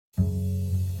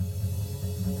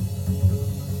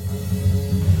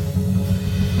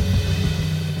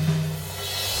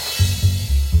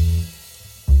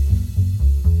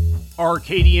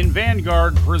Arcadian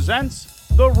Vanguard presents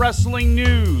The Wrestling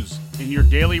News in your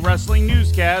daily wrestling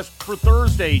newscast for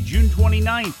Thursday, June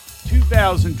 29th,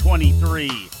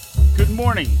 2023. Good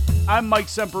morning, I'm Mike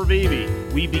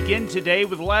Sempervive. We begin today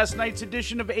with last night's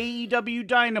edition of AEW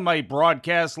Dynamite,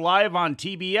 broadcast live on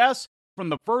TBS from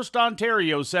the First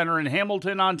Ontario Centre in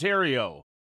Hamilton, Ontario.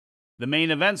 The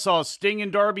main event saw Sting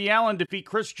and Darby Allin defeat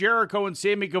Chris Jericho and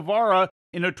Sammy Guevara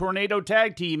in a Tornado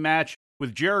Tag Team match,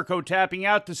 with Jericho tapping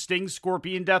out to Sting's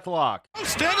Scorpion Deathlock.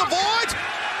 Sting avoids.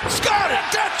 Got it.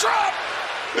 Death drop.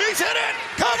 He's hit it.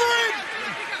 Covering.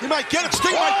 He might get it.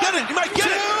 Sting might get it. He might get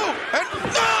it. And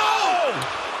no!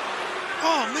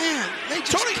 Oh, man. They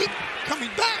just keep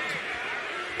coming back.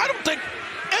 I don't think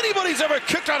anybody's ever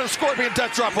kicked out a Scorpion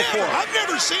Death drop before. I've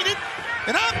never seen it.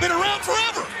 And I've been around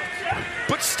forever.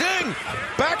 But Sting,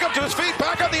 back up to his feet,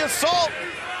 back on the assault.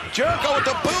 Jericho with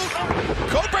the boot.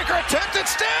 Codebreaker attempted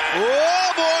Sting.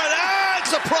 Oh, boy,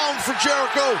 that's a problem for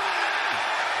Jericho.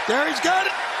 There he's got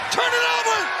it. Turn it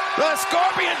over. The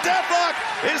Scorpion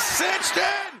Deathlock is cinched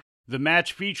in. The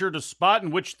match featured a spot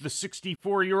in which the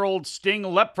 64-year-old Sting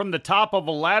leapt from the top of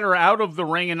a ladder out of the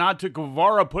ring and onto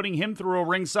Guevara, putting him through a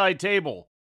ringside table.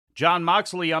 John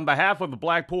Moxley, on behalf of the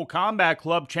Blackpool Combat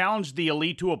Club, challenged the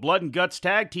Elite to a Blood and Guts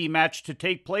tag team match to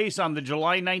take place on the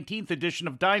July 19th edition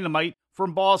of Dynamite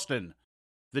from Boston.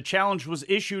 The challenge was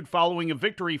issued following a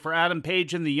victory for Adam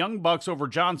Page and the Young Bucks over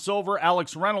John Silver,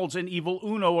 Alex Reynolds, and Evil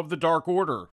Uno of the Dark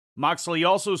Order. Moxley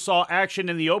also saw action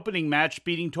in the opening match,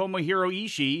 beating Tomohiro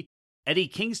Ishii. Eddie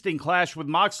Kingston clashed with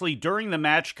Moxley during the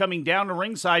match, coming down to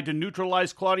ringside to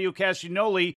neutralize Claudio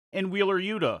Castagnoli and Wheeler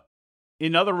Yuta.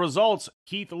 In other results,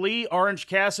 Keith Lee, Orange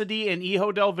Cassidy, and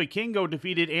Hijo del Vikingo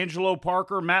defeated Angelo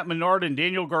Parker, Matt Menard, and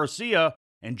Daniel Garcia,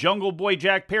 and Jungle Boy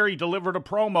Jack Perry delivered a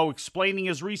promo explaining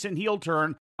his recent heel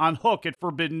turn on Hook at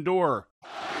Forbidden Door.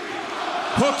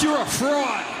 Hook, you're a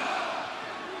fraud.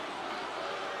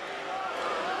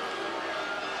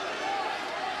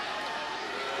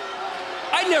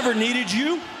 I never needed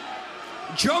you.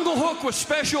 Jungle Hook was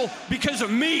special because of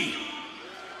me.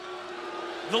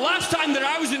 The last time that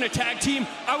I was in a tag team,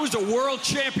 I was a world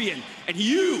champion, and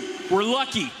you were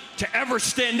lucky to ever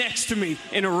stand next to me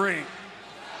in a ring.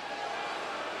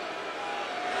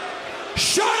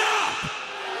 Shut up!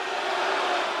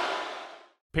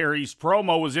 Perry's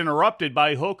promo was interrupted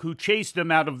by Hook, who chased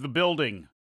him out of the building.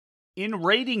 In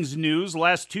ratings news,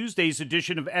 last Tuesday's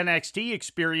edition of NXT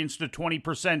experienced a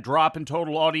 20% drop in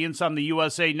total audience on the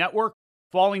USA Network,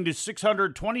 falling to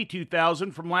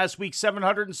 622,000 from last week's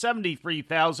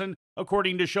 773,000,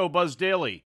 according to Showbuzz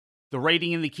Daily. The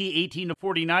rating in the key 18 to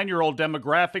 49-year-old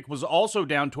demographic was also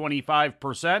down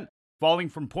 25%, falling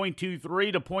from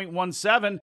 0.23 to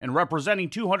 0.17 and representing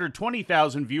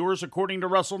 220,000 viewers, according to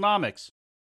WrestleNomics.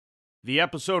 The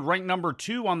episode ranked number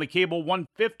 2 on the cable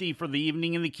 150 for the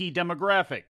evening in the key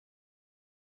demographic.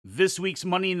 This week's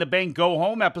Money in the Bank Go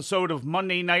Home episode of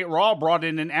Monday Night Raw brought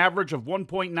in an average of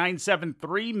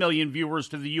 1.973 million viewers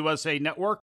to the USA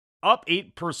Network, up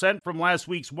 8% from last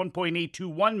week's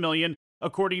 1.821 million,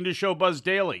 according to Showbuzz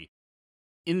Daily.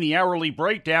 In the hourly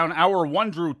breakdown, Hour 1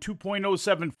 drew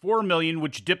 2.074 million,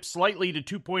 which dipped slightly to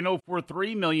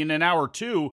 2.043 million in Hour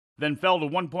 2, then fell to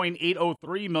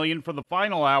 1.803 million for the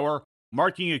final hour,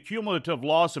 marking a cumulative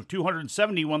loss of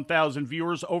 271,000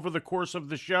 viewers over the course of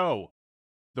the show.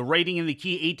 The rating in the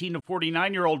key 18 to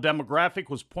 49-year-old demographic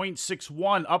was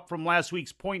 0.61, up from last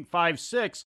week's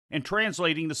 0.56, and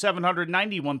translating to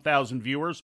 791,000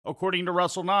 viewers, according to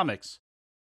WrestleNomics.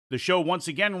 The show once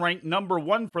again ranked number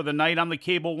 1 for the night on the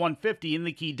cable 150 in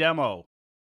the key demo.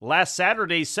 Last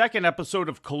Saturday's second episode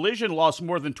of Collision lost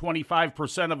more than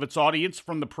 25% of its audience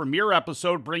from the premiere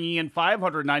episode, bringing in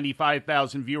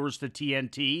 595,000 viewers to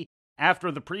TNT, after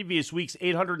the previous week's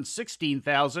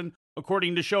 816,000,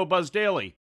 according to Showbuzz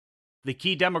Daily. The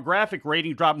key demographic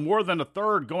rating dropped more than a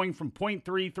third, going from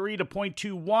 0.33 to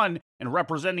 0.21 and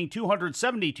representing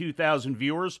 272,000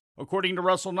 viewers, according to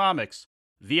WrestleNomics.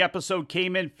 The episode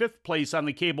came in 5th place on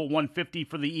the cable 150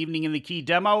 for the evening in the key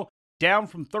demo, down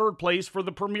from 3rd place for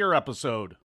the premiere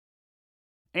episode.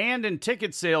 And in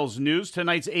ticket sales news,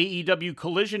 tonight's AEW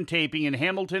Collision taping in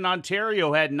Hamilton,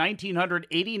 Ontario had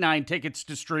 1,989 tickets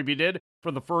distributed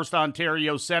for the First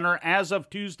Ontario Centre as of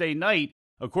Tuesday night,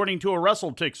 according to a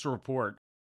WrestleTix report,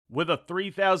 with a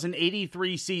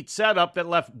 3,083-seat setup that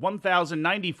left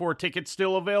 1,094 tickets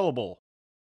still available.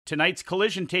 Tonight's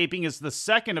Collision taping is the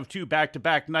second of 2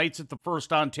 back-to-back nights at the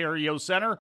First Ontario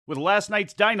Centre, with last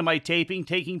night's Dynamite taping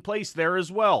taking place there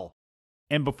as well.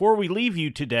 And before we leave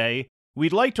you today,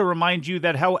 we'd like to remind you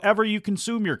that however you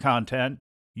consume your content,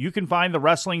 you can find the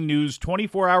wrestling news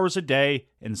 24 hours a day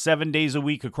and 7 days a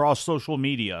week across social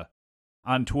media.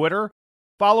 On Twitter,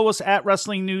 follow us at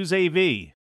Wrestling News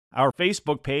AV. Our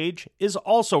Facebook page is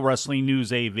also Wrestling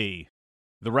News AV.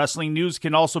 The Wrestling News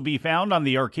can also be found on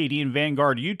the Arcadian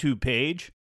Vanguard YouTube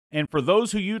page. And for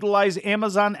those who utilize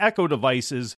Amazon Echo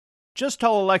devices, just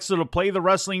tell Alexa to play the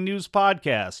Wrestling News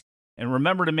podcast. And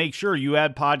remember to make sure you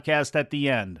add podcast at the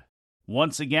end.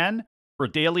 Once again, for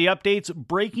daily updates,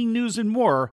 breaking news, and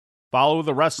more, follow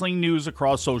the Wrestling News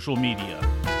across social media.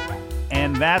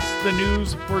 And that's the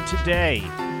news for today.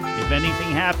 If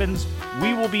anything happens,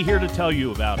 we will be here to tell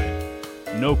you about it.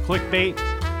 No clickbait,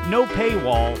 no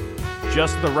paywall,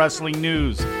 just the Wrestling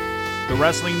News. The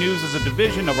Wrestling News is a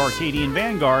division of Arcadian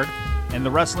Vanguard, and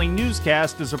the Wrestling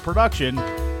Newscast is a production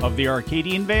of the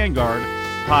Arcadian Vanguard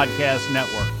Podcast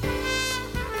Network.